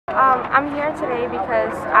I'm here today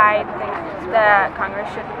because I think that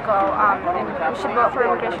Congress should go and we should vote for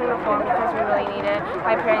immigration reform because we really need it.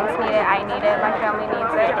 My parents need it, I need it, my family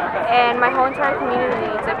needs it, and my whole entire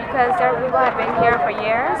community needs it because there are people who have been here for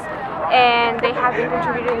years and they have been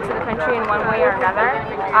contributing to the country in one way or another.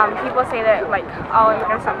 People say that like all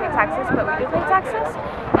immigrants don't pay taxes, but we do pay taxes.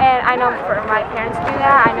 And I know for my parents do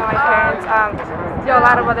that. I know my parents do a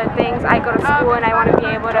lot of other things. I go to school and I want to be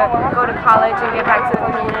able to go to college and get back to the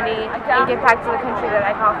community and get back to the country that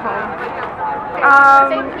I call home.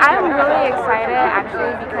 I'm really excited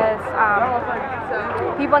actually because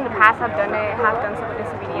people in the past have done civil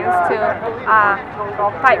disobedience to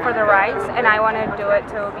fight for their rights, and I want to do it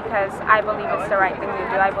too because I believe it's the right thing to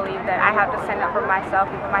do. I believe that I have to stand up for myself,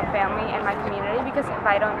 my family, and my community because if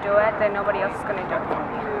I don't do it, then nobody else is going to do it for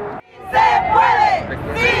me. ¡Se puede!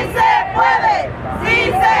 ¡Sí se puede!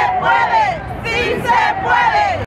 ¡Sí se puede! ¡Sí se puede!